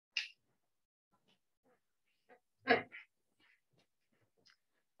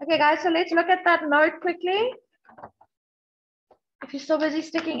Okay, guys, so let's look at that note quickly. If you're still busy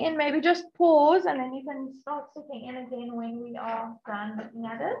sticking in, maybe just pause and then you can start sticking in again when we are done looking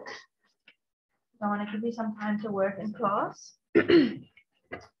at it. I want to give you some time to work in class. Okay,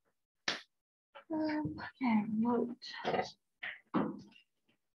 note.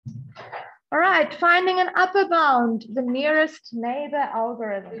 All right, finding an upper bound, the nearest neighbor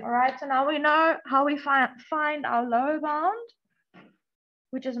algorithm. All right, so now we know how we find our lower bound,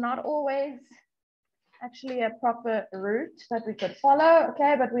 which is not always actually a proper route that we could follow,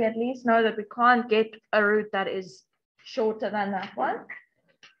 okay, but we at least know that we can't get a route that is shorter than that one.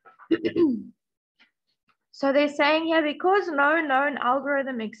 So they're saying here, because no known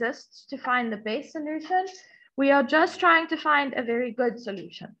algorithm exists to find the best solution, we are just trying to find a very good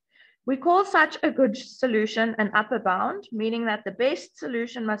solution. We call such a good solution an upper bound, meaning that the best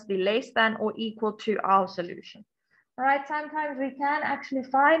solution must be less than or equal to our solution. All right, sometimes we can actually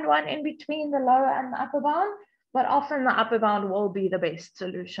find one in between the lower and the upper bound, but often the upper bound will be the best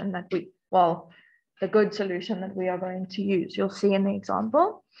solution that we, well, the good solution that we are going to use. You'll see in the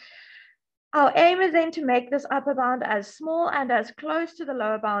example. Our aim is then to make this upper bound as small and as close to the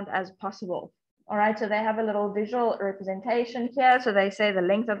lower bound as possible. All right, so they have a little visual representation here. So they say the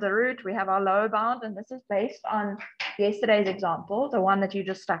length of the route, we have our lower bound, and this is based on yesterday's example, the one that you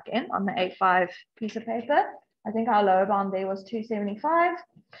just stuck in on the A5 piece of paper. I think our lower bound there was 275.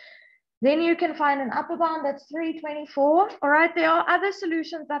 Then you can find an upper bound that's 324. All right, there are other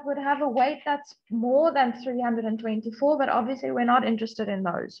solutions that would have a weight that's more than 324, but obviously we're not interested in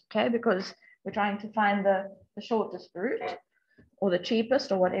those, okay, because we're trying to find the shortest route or the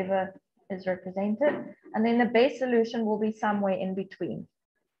cheapest or whatever is represented. And then the best solution will be somewhere in between.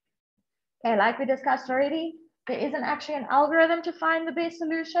 Okay, like we discussed already, there isn't actually an algorithm to find the best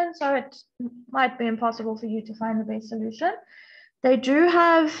solution, so it might be impossible for you to find the best solution. They do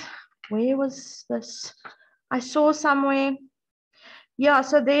have, where was this? I saw somewhere. Yeah,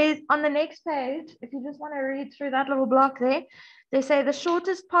 so there's on the next page, if you just want to read through that little block there, they say the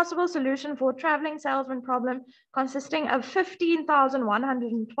shortest possible solution for a traveling salesman problem consisting of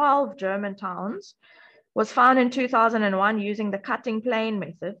 15,112 German towns was found in 2001 using the cutting plane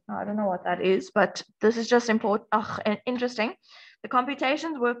method. I don't know what that is, but this is just important, interesting. The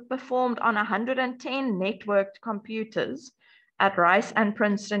computations were performed on 110 networked computers at Rice and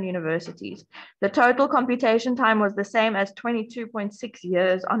Princeton universities. The total computation time was the same as 22.6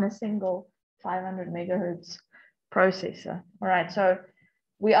 years on a single 500 megahertz processor. All right, so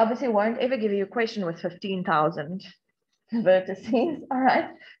we obviously won't ever give you a question with 15,000 vertices. All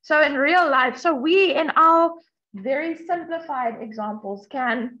right, so in real life, so we in our very simplified examples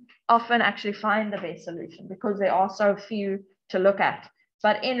can often actually find the best solution because there are so few to look at,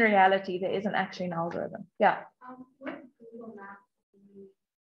 but in reality there isn't actually an algorithm. Yeah.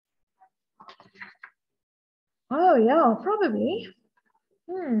 Oh yeah, probably.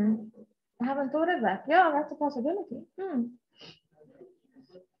 I haven't thought of that. Yeah, that's a possibility.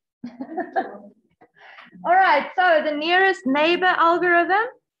 All right, so the nearest neighbor algorithm,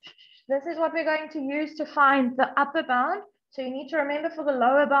 this is what we're going to use to find the upper bound. So you need to remember for the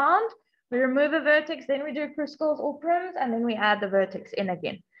lower bound, we remove a vertex, then we do Kruskal's or Prim's, and then we add the vertex in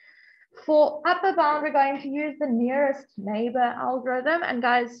again. For upper bound, we're going to use the nearest neighbor algorithm. And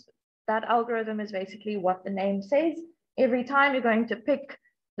guys, that algorithm is basically what the name says. Every time you're going to pick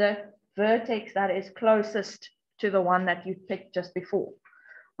the vertex that is closest to the one that you picked just before.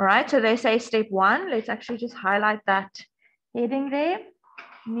 All right, so they say step one. Let's actually just highlight that heading there.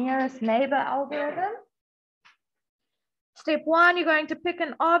 Nearest neighbor algorithm. Step one, you're going to pick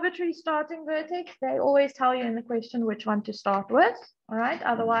an arbitrary starting vertex. They always tell you in the question which one to start with. All right,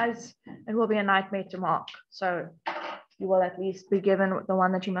 otherwise it will be a nightmare to mark. So you will at least be given the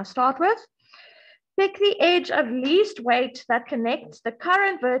one that you must start with. Pick the edge of least weight that connects the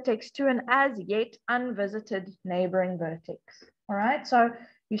current vertex to an as yet unvisited neighboring vertex. All right, so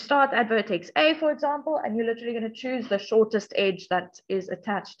you start at vertex A, for example, and you're literally going to choose the shortest edge that is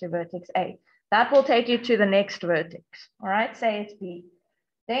attached to vertex A. That will take you to the next vertex. All right, say it's B.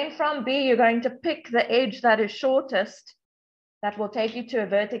 Then from B, you're going to pick the edge that is shortest. That will take you to a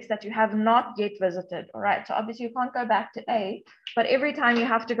vertex that you have not yet visited. All right, so obviously you can't go back to A, but every time you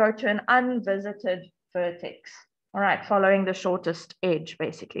have to go to an unvisited vertex. All right, following the shortest edge,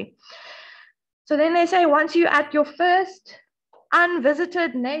 basically. So then they say once you're at your first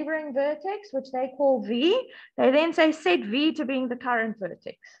unvisited neighboring vertex, which they call V, they then say set V to being the current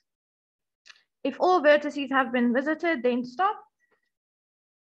vertex. If all vertices have been visited, then stop.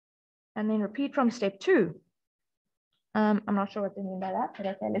 And then repeat from step two. I'm not sure what they mean by that, but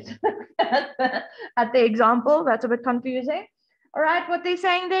okay, let's look at the example. That's a bit confusing. All right, what they're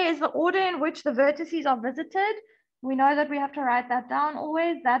saying there is the order in which the vertices are visited. We know that we have to write that down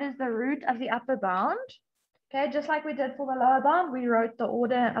always. That is the root of the upper bound. Okay, just like we did for the lower bound, we wrote the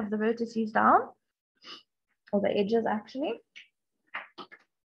order of the vertices down, or the edges actually.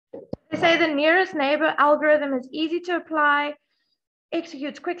 They say the nearest neighbor algorithm is easy to apply,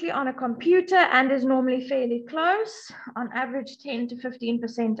 executes quickly on a computer, and is normally fairly close, on average 10 to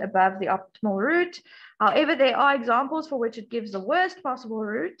 15% above the optimal route. However, there are examples for which it gives the worst possible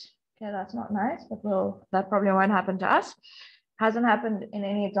route. Okay, that's not nice, but that probably won't happen to us. Hasn't happened in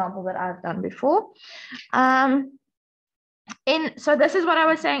any example that I've done before. So this is what I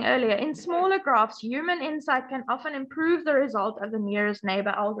was saying earlier. In smaller graphs, human insight can often improve the result of the nearest neighbor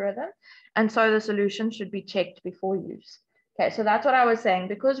algorithm, and so the solution should be checked before use. Okay, so that's what I was saying.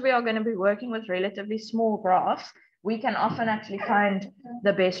 Because we are going to be working with relatively small graphs, we can often actually find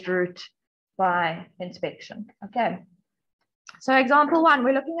the best route by inspection. Okay, so example 1,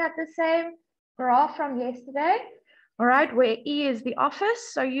 we're looking at the same graph from yesterday. All right, where E is the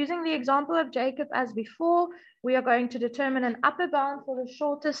office. So using the example of Jacob as before, we are going to determine an upper bound for the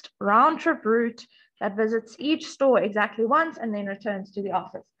shortest round trip route that visits each store exactly once and then returns to the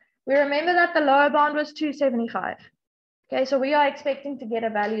office. We remember that the lower bound was 275. Okay, so we are expecting to get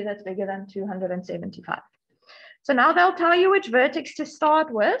a value that's bigger than 275. So now they'll tell you which vertex to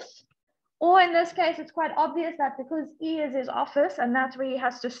start with. Or in this case, it's quite obvious that because E is his office and that's where he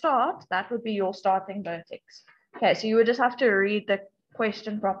has to start, that would be your starting vertex. Okay, so you would just have to read the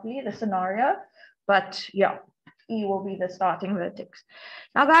question properly, the scenario. But yeah, E will be the starting vertex.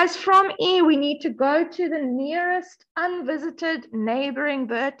 Now, guys, from E, we need to go to the nearest unvisited neighboring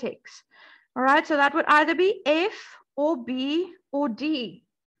vertex. All right, so that would either be F or B or D.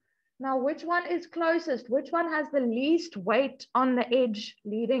 Now, which one is closest? Which one has the least weight on the edge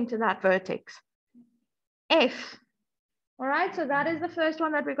leading to that vertex? F. All right, so that is the first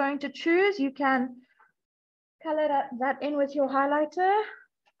one that we're going to choose. You can color that in with your highlighter.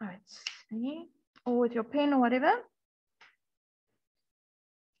 All right, see, or with your pen or whatever.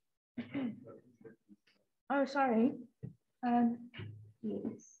 Oh, sorry.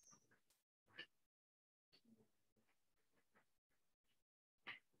 Yes.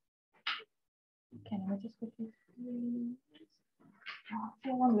 Okay, let me just quickly see. I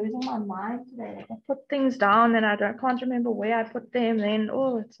feel I'm losing my mind today. Like I put things down and I can't remember where I put them. Then,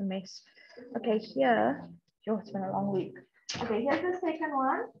 oh, it's a mess. Okay, here. Oh, it's been a long week. Okay, here's the second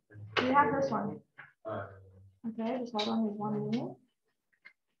one. You have this one. Okay, just hold on. There's one more.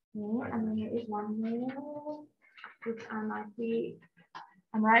 Yeah, and then there is one more, which I might be.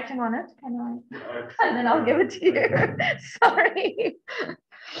 I'm writing on it. Can I? And then I'll give it to you. Sorry.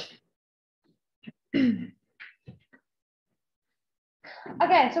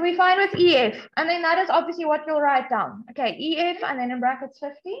 Okay, so we find with EF, and then that is obviously what you'll write down. Okay, EF, and then in brackets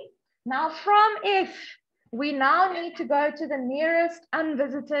 50. Now from F, we now need to go to the nearest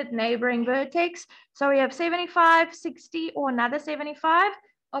unvisited neighboring vertex. So we have 75, 60, or another 75.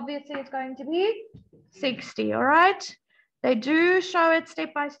 Obviously, it's going to be 60, all right? They do show it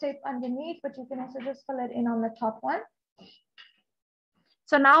step by step underneath, but you can also just fill it in on the top one.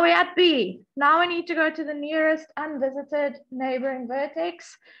 So now we're at B. Now we need to go to the nearest unvisited neighboring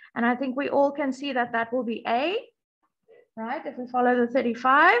vertex. And I think we all can see that that will be A, right? If we follow the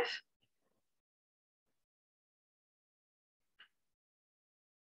 35.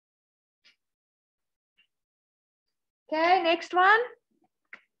 Okay, next one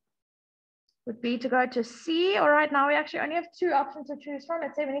would be to go to C. All right, now we actually only have two options to choose from.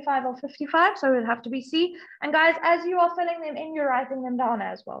 It's 75 or 55, so it would have to be C. And guys, as you are filling them in, you're writing them down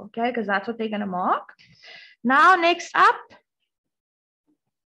as well, okay? Because that's what they're going to mark. Now, next up.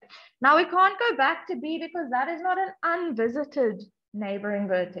 Now, we can't go back to B because that is not an unvisited neighboring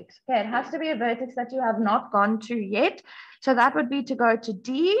vertex. Okay, it has to be a vertex that you have not gone to yet. So that would be to go to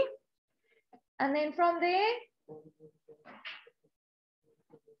D. And then from there,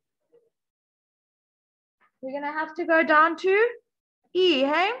 we're going to have to go down to E,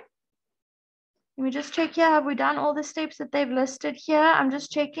 hey? Let me just check here. Have we done all the steps that they've listed here? I'm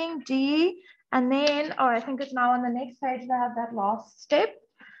just checking D. And then, oh, I think it's now on the next page they have that last step.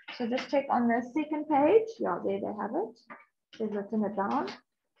 So just check on the second page. Yeah, there they have it. They've written it down.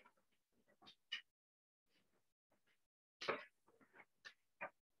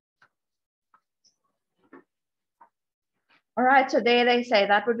 All right, so there they say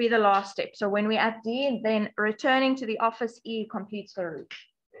that would be the last step. So when we add D, then returning to the office, E completes the route.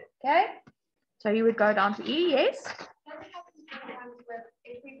 Okay, so you would go down to E, yes?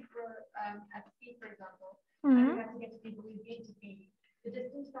 If we were at C, for example, and we have to get to B, but we get to B, the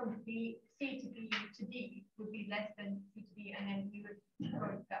distance from C to B to D would be less than C to D, and then you would go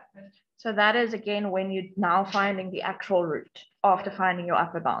backwards. So that is again when you're now finding the actual route after finding your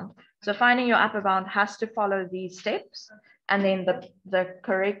upper bound. So finding your upper bound has to follow these steps, and then the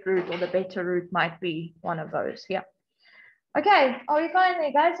correct route or the better route might be one of those. Yeah. Okay, are you fine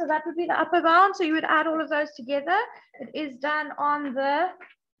there, guys? So that would be the upper bound. So you would add all of those together. It is done on the,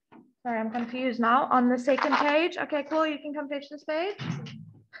 sorry, I'm confused now, on the second page. Okay, cool. You can come fetch this page.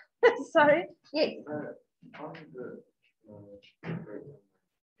 Sorry. Yes.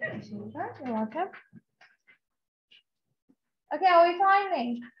 You're welcome. Okay, are we fine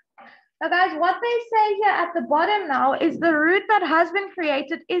then? Now, guys, what they say here at the bottom now is the route that has been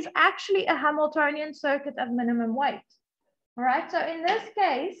created is actually a Hamiltonian circuit of minimum weight. All right, so in this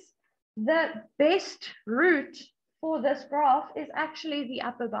case, the best route for this graph is actually the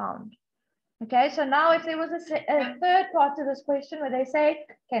upper bound. Okay, so now if there was a third part to this question where they say,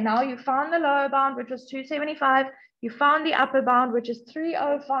 okay, now you found the lower bound, which was 275, you found the upper bound, which is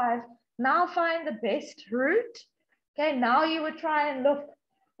 305, now find the best route. Okay, now you would try and look.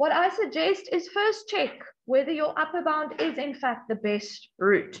 What I suggest is first check whether your upper bound is in fact the best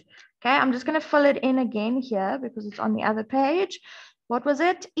route. Okay, I'm just going to fill it in again here because it's on the other page. What was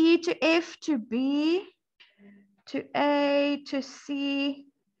it? E to F to B to A to C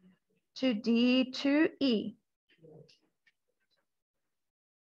to D to E.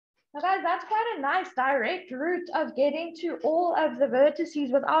 Now guys, that's quite a nice direct route of getting to all of the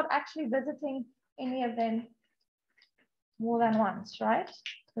vertices without actually visiting any of them more than once, right?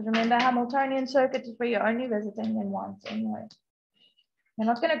 Because remember, Hamiltonian circuit is where you're only visiting them once anyway. You're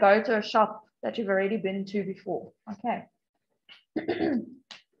not going to go to a shop that you've already been to before. Okay.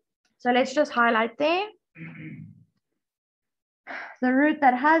 So let's just highlight there. The route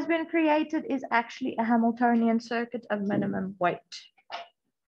that has been created is actually a Hamiltonian circuit of minimum weight.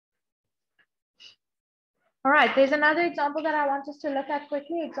 All right, there's another example that I want us to look at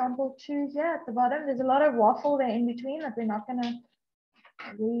quickly. Example 2 here at the bottom. There's a lot of waffle there in between that we're not going to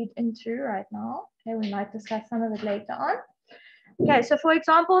read into right now. Okay, we might discuss some of it later on. Okay, so for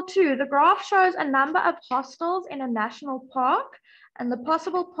example 2, the graph shows a number of hostels in a national park and the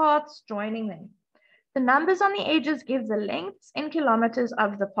possible paths joining them. The numbers on the edges give the lengths in kilometers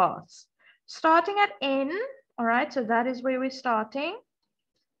of the paths. Starting at N, all right, so that is where we're starting.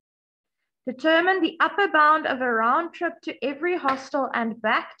 Determine the upper bound of a round trip to every hostel and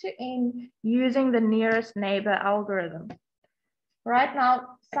back to N using the nearest neighbor algorithm. Right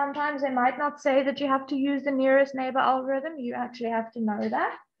now, sometimes they might not say that you have to use the nearest neighbor algorithm. You actually have to know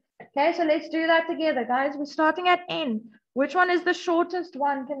that. Okay, so let's do that together, guys. We're starting at N. Which one is the shortest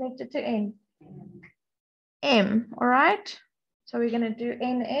one connected to N? M, all right? So we're going to do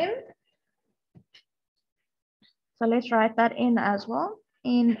NM. So let's write that in as well.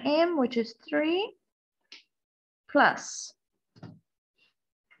 NM, which is 3 plus.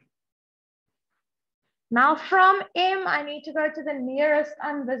 Now from M, I need to go to the nearest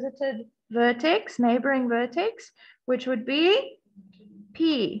unvisited vertex, neighboring vertex, which would be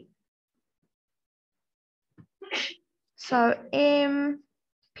P. So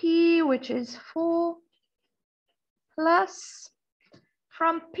MP, which is 4 plus.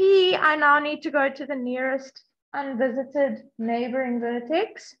 From P, I now need to go to the nearest unvisited neighboring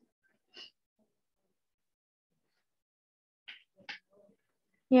vertex.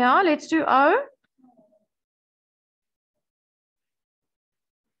 Yeah, let's do O.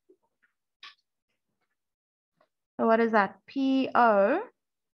 So what is that? PO,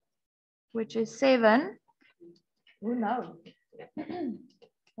 which is 7. Oh no.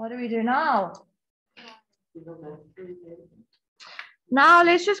 What do we do now? Now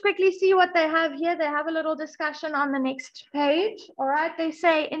let's just quickly see what they have here. They have a little discussion on the next page. All right, they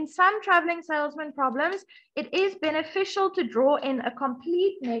say in some traveling salesman problems, it is beneficial to draw in a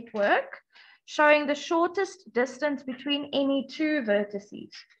complete network showing the shortest distance between any two vertices.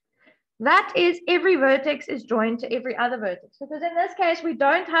 That is, every vertex is joined to every other vertex. Because in this case, we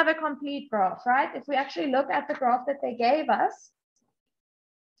don't have a complete graph, right? If we actually look at the graph that they gave us,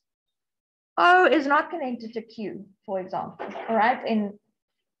 O is not connected to Q, for example, all right?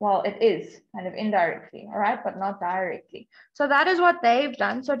 Well, it is kind of indirectly, all right, but not directly. So that is what they've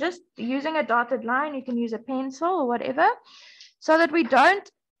done. So just using a dotted line, you can use a pencil or whatever, so that we don't,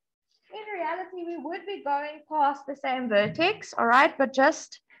 in reality, we would be going past the same vertex, all right, but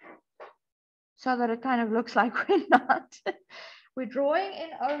just so that it kind of looks like we're not. We're drawing in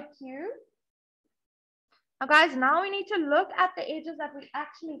OQ. Now, guys, now we need to look at the edges that we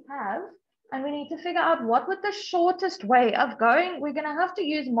actually have. And we need to figure out what would the shortest way of going. We're going to have to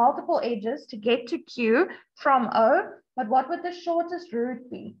use multiple edges to get to Q from O. But what would the shortest route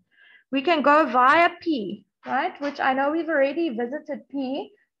be? We can go via P, right? Which I know we've already visited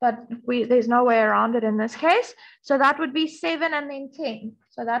P, but there's no way around it in this case. So that would be 7 and then 10.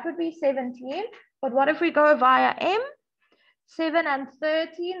 So that would be 17. But what if we go via M? 7 and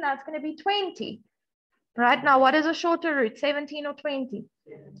 13, that's going to be 20. Right now, what is a shorter route, 17 or 20?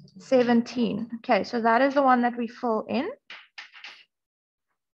 17. Okay, so that is the one that we fill in.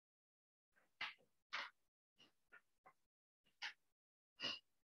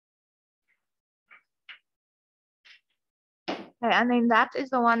 Okay, and then that is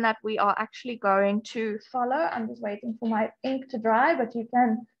the one that we are actually going to follow. I'm just waiting for my ink to dry, but you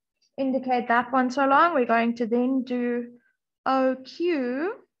can indicate that one so long. We're going to then do OQ,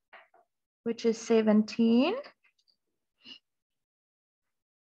 which is 17.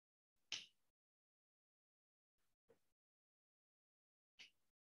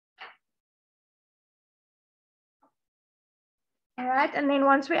 All right, and then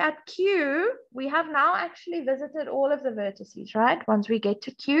once we're at Q, we have now actually visited all of the vertices, right? Once we get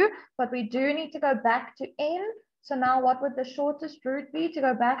to Q, but we do need to go back to N. So now what would the shortest route be to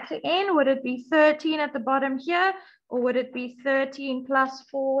go back to N? Would it be 13 at the bottom here, or would it be 13 plus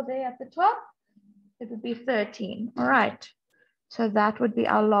 4 there at the top? It would be 13. All right, so that would be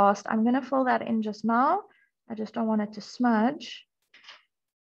our last. I'm going to fill that in just now. I just don't want it to smudge.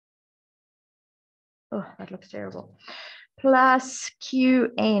 Oh, that looks terrible. Plus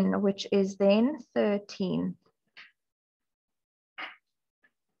QN, which is then 13.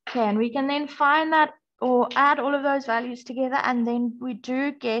 Okay, and we can then find that or add all of those values together, and then we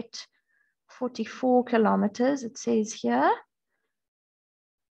do get 44 kilometers, it says here.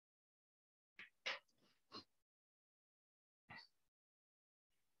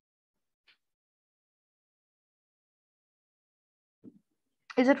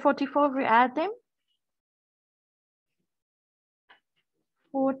 Is it 44 if we add them?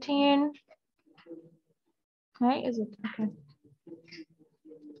 14. Okay, is it? Okay.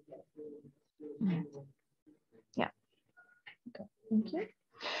 Yeah. Okay, thank you.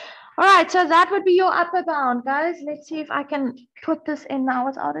 All right, so that would be your upper bound, guys. Let's see if I can put this in now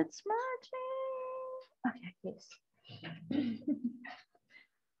without it smudging. Okay, yes.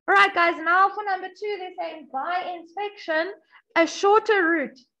 All right, guys, now for number 2, they're saying by inspection, a shorter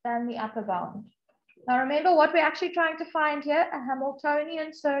route than the upper bound. Now remember what we're actually trying to find here, a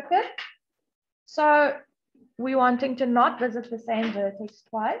Hamiltonian circuit. So we're wanting to not visit the same vertex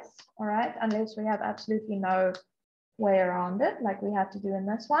twice, all right, unless we have absolutely no way around it, like we have to do in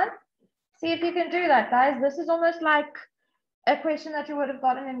this one. See if you can do that, guys. This is almost like a question that you would have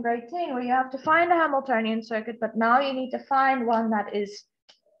gotten in grade 10, where you have to find a Hamiltonian circuit, but now you need to find one that is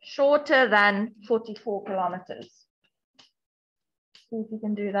shorter than 44 kilometers. See if you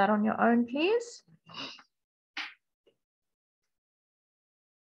can do that on your own, please.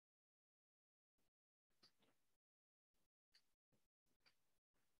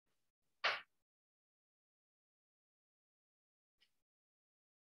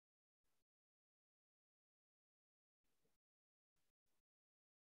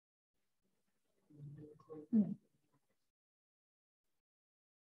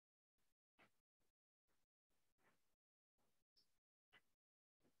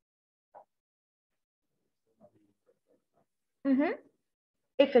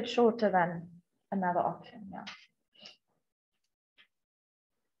 If it's shorter than another option, yeah.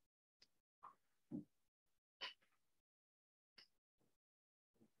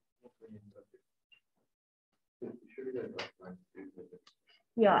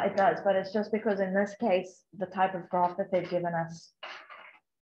 Yeah, it does, but it's just because in this case, the type of graph that they've given us,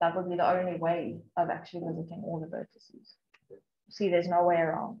 that would be the only way of actually visiting all the vertices. See, there's no way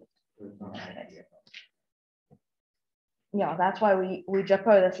around it. Yeah, that's why we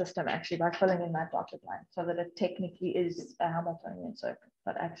JAPO the system actually by filling in that dotted line, so that it technically is a Hamiltonian circuit,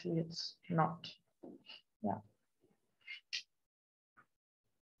 but actually it's not. Yeah.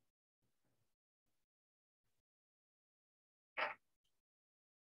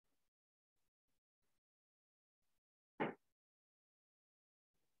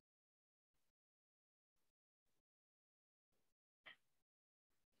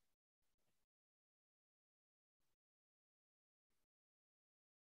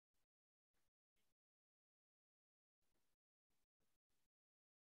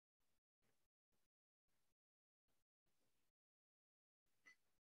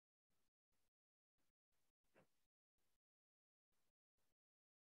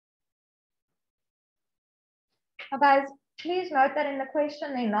 Now, guys, please note that in the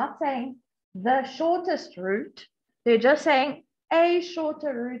question, they're not saying the shortest route. They're just saying a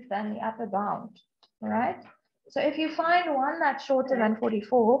shorter route than the upper bound, all right? So if you find one that's shorter than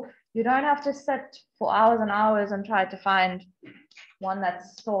 44, you don't have to sit for hours and hours and try to find one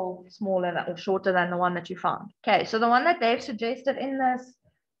that's still smaller or shorter than the one that you found. Okay, so the one that they've suggested in this,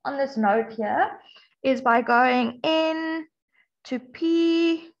 on this note here, is by going N to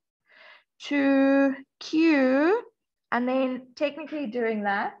P to Q, and then technically doing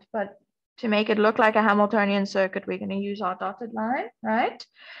that, but to make it look like a Hamiltonian circuit, we're going to use our dotted line, right?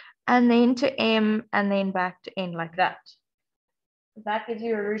 And then to M, and then back to N like that. That gives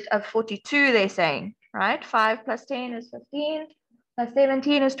you a root of 42, they're saying, right? 5 plus 10 is 15, plus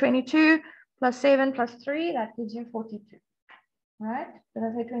 17 is 22, plus 7 plus 3, that gives you 42. Right? Did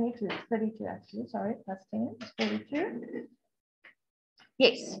I say 22? It's 32 actually, sorry, plus 10 is 42.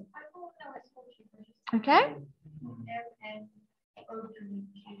 Yes. Okay.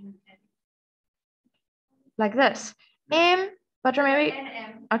 Like this. M, but remember,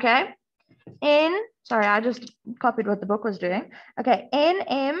 okay. N, sorry, I just copied what the book was doing. Okay, N,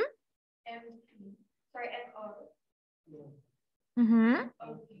 M. Sorry, N,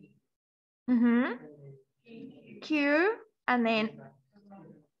 O. Q, and then,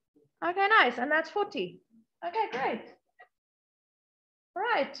 okay, nice, and that's 40. Okay, great.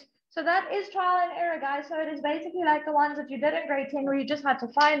 Right, so that is trial and error, guys. So it is basically like the ones that you did in grade 10 where you just had to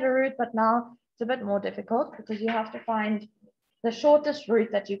find a route, but now it's a bit more difficult because you have to find the shortest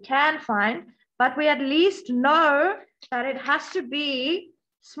route that you can find, but we at least know that it has to be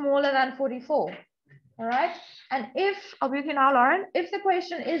smaller than 44. All right, and if, I'll be with you now, Lauren, if the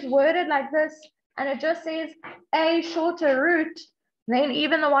question is worded like this and it just says a shorter route, then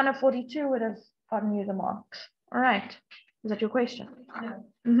even the one of 42 would have gotten you the marks. All right, is that your question?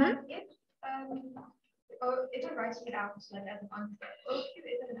 No. If I'm writing it out like as an answer, OQ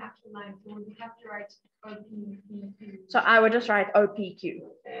isn't an actual line, so we have to write OPQ. So I would just write OPQ,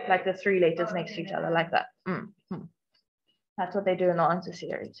 like the 3 letters next to each other, like that. That's what they do in the answer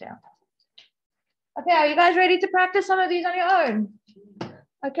series, yeah. Okay, are you guys ready to practice some of these on your own?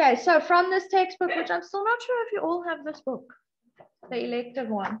 Okay, so from this textbook, which I'm still not sure if you all have this book, the elective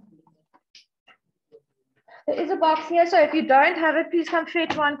one. There is a box here, so if you don't have it, please come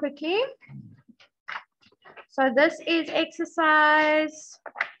fetch one quickly. So this is exercise,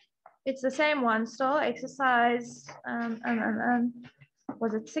 it's the same one still, exercise,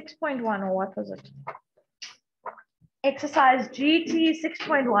 was it 6.1 or what was it? Exercise GT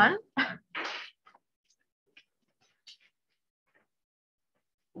 6.1.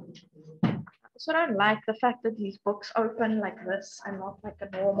 So I don't like the fact that these books open like this and not like a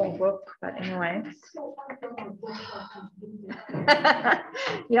normal book, but anyway.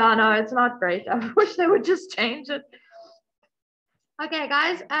 Yeah, no, it's not great. I wish they would just change it. Okay,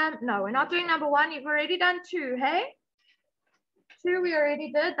 guys, no, we're not doing number 1. You've already done 2, hey? 2 we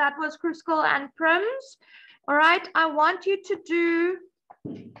already did. That was Kruskal and Prim's. All right, I want you to do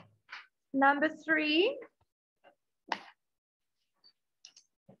number 3.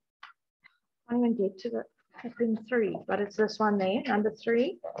 I don't even get to the, it's been 3, but it's this one there, number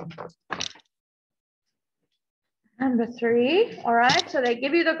 3. Number 3, all right, so they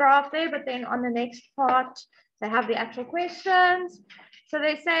give you the graph there, but then on the next part, they have the actual questions. So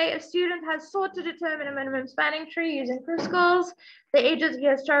they say a student has sought to determine a minimum spanning tree using Kruskal's. The edges he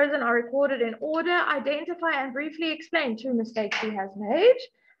has chosen are recorded in order. Identify and briefly explain 2 mistakes he has made.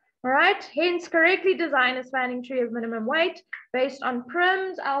 All right, hence correctly design a spanning tree of minimum weight based on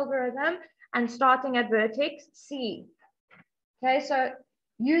Prim's algorithm and starting at vertex C. Okay, so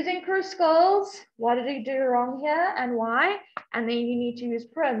using Kruskal's, what did he do wrong here and why? And then you need to use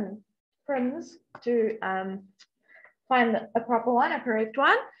Prim's to find a proper one, a correct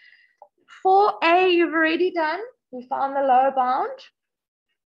one. For A, you've already done. We found the lower bound.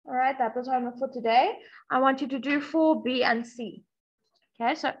 All right, that was homework for today. I want you to do 4, B, and C.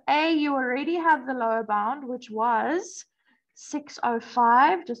 Okay, so A, you already have the lower bound, which was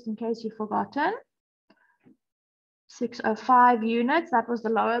 605, just in case you've forgotten. 605 units, that was the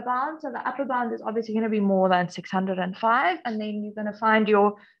lower bound. So the upper bound is obviously going to be more than 605. And then you're going to find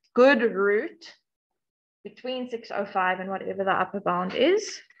your good route between 605 and whatever the upper bound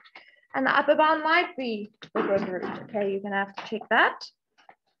is. And the upper bound might be the good route. Okay, you're going to have to check that.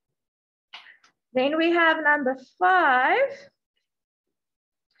 Then we have number 5.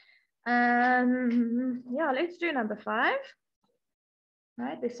 Yeah, let's do number 5. All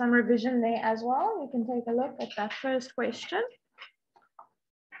right, there's some revision there as well. You can take a look at that first question.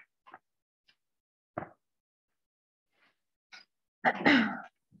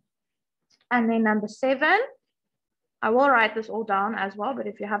 And then number 7, I will write this all down as well, but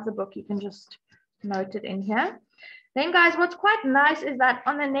if you have the book, you can just note it in here. Then guys, what's quite nice is that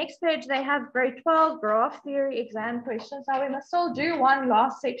on the next page, they have grade 12 graph theory exam questions. Now we must still do one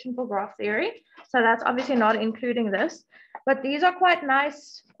last section for graph theory. So that's obviously not including this, but these are quite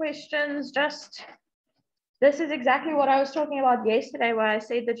nice questions. Just, this is exactly what I was talking about yesterday, where I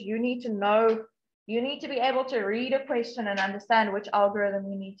said that you need to know, you need to be able to read a question and understand which algorithm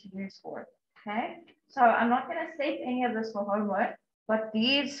you need to use for it. Okay. So I'm not going to set any of this for homework, but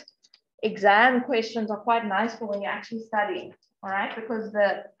these exam questions are quite nice for when you're actually studying, all right? Because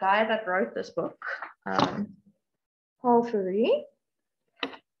the guy that wrote this book, Paul Fourie,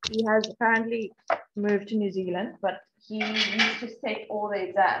 he has apparently moved to New Zealand, but he used to set all the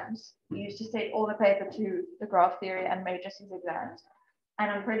exams. He used to set all the paper to the graph theory and matrices exams.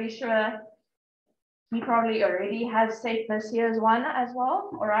 And I'm pretty sure he probably already has set this year's one as well,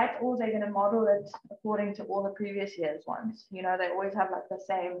 all right? Or they're going to model it according to all the previous year's ones. You know, they always have like the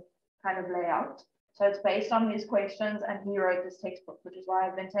same kind of layout. So it's based on his questions, and he wrote this textbook, which is why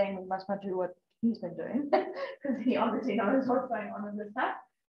I've been saying we must not do what he's been doing, because he obviously knows what's going on in this stuff,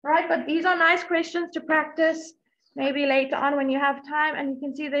 right? But these are nice questions to practice maybe later on when you have time. And you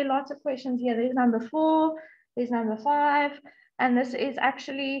can see there are lots of questions here. There's number 4, there's number 5, and this is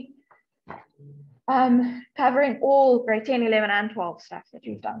actually covering all grade 10, 11, and 12 stuff that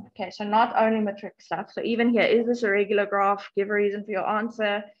you've done. Okay, so not only matric stuff. So even here, is this a regular graph? Give a reason for your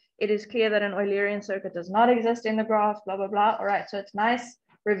answer. It is clear that an Eulerian circuit does not exist in the graph, blah, blah, blah. All right, so it's nice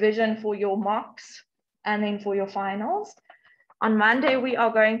revision for your mocks and then for your finals. On Monday, we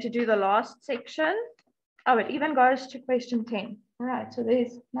are going to do the last section. Oh, it even goes to question 10. All right, so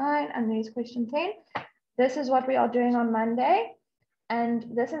there's 9 and there's question 10. This is what we are doing on Monday. And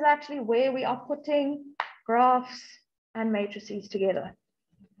this is actually where we are putting graphs and matrices together.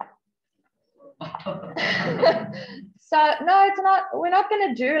 So no, it's not, we're not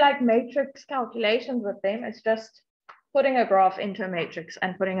going to do like matrix calculations with them. It's just putting a graph into a matrix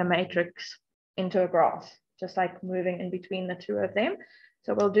and putting a matrix into a graph, just like moving in between the two of them.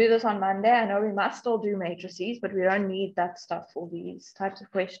 So we'll do this on Monday. I know we must still do matrices, but we don't need that stuff for these types of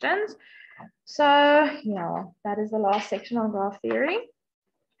questions. So yeah, that is the last section on graph theory.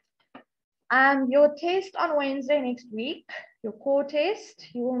 Your test on Wednesday next week, your core test,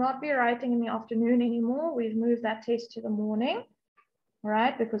 you will not be writing in the afternoon anymore. We've moved that test to the morning,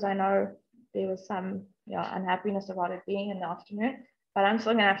 right? Because I know there was some unhappiness about it being in the afternoon, but I'm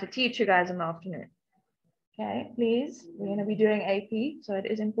still gonna have to teach you guys in the afternoon. Okay, please, we're gonna be doing AP, so it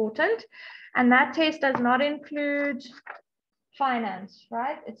is important. And that test does not include finance,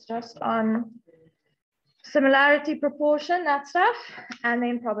 right? It's just on similarity, proportion, that stuff, and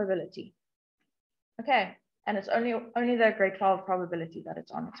then probability. Okay, and it's only the grade 12 probability that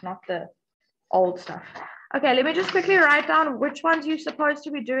it's on. It's not the old stuff. Okay, let me just quickly write down which ones you're supposed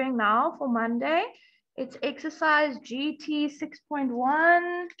to be doing now for Monday. It's exercise GT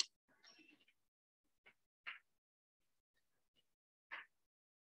 6.1.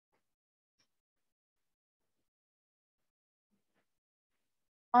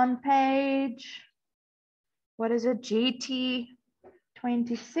 On page, what is it, GT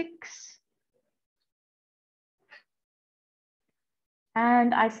 26.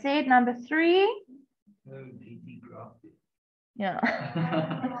 And I said number 3. Yeah.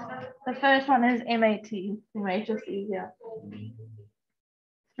 The first one is MAT, the matrices, yeah.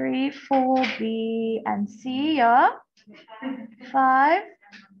 3, 4, B, and C, yeah. 5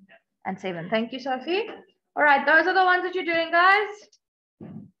 and 7. Thank you, Sophie. All right, those are the ones that you're doing, guys.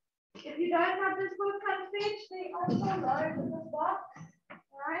 If you don't have this book unfinished, they also load in this box.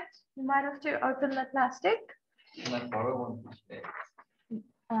 All right, you might have to open the plastic. Can I borrow one?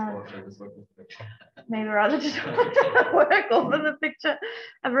 Maybe rather just work over the picture.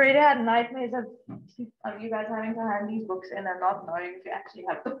 I've already had nightmares of you guys having to hand these books in and not knowing if you actually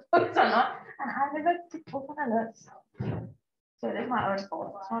have the books or not. And I never took off on a list. So it is my own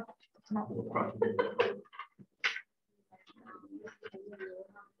fault. It's not your problem.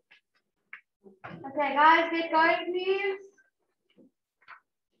 Okay, guys, get going, please.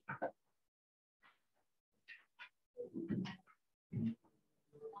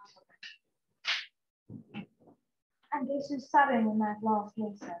 And this is subbing in that last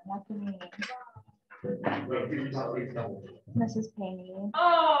lesson, like me. Mrs. Penny.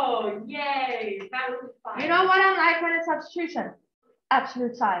 Oh, yay! That was fun. You know what I'm like when it's substitution?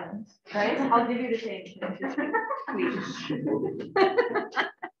 Absolute silence. Right? I'll give you the same. Please.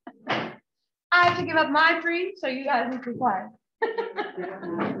 I have to give up my free, so you guys need to be quiet.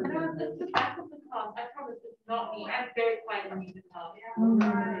 No, this is the back of the class. I promise it's not me. I'm very quiet in the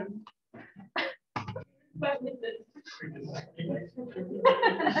class. But with this.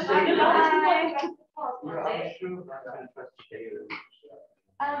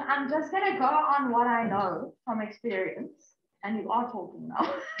 I'm just gonna go on what I know from experience, and you are talking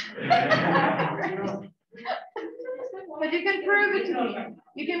now. But you can prove it to me.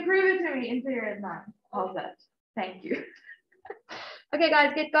 You can prove it to me in period 9. How's that? Thank you. Okay,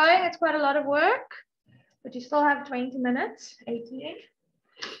 guys, get going. It's quite a lot of work, but you still have 20 minutes, 18.